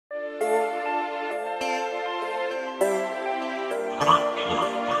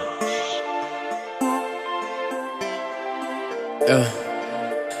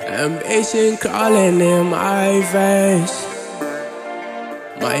Ambition crawling in my veins.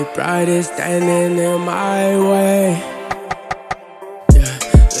 My pride is standing in my way. Yeah,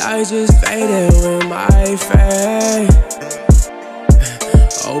 life just faded with my fate.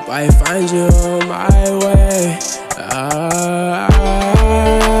 Hope I find you on my way.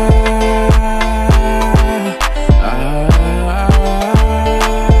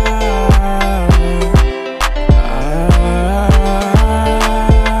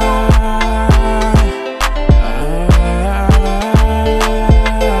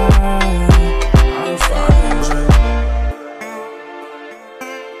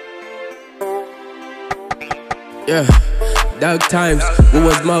 Yeah, dark times, we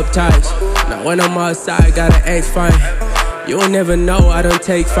was mob ties. Now when I'm outside, got an X fine. You'll never know, I don't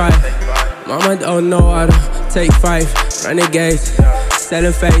take five. Mama don't know, I don't take five. Renegades,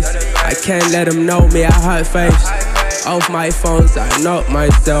 selling face. I can't let them know me, I hide face. Off my phones, I knock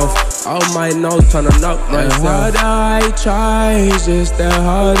myself. Off my nose, tryna knock myself. The harder I try, just the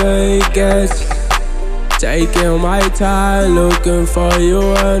harder it gets. Taking my time, looking for you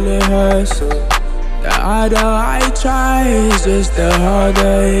and it hurts. The harder I try, just the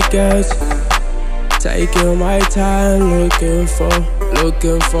harder it gets. Taking my time, looking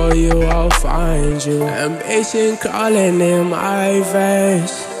for you, I'll find you. Ambition crawling in my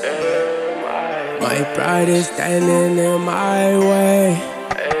veins. My pride is standing in my way.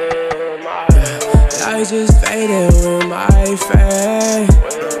 Life just faded with my fate.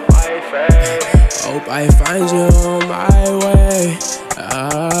 Hope I find you on my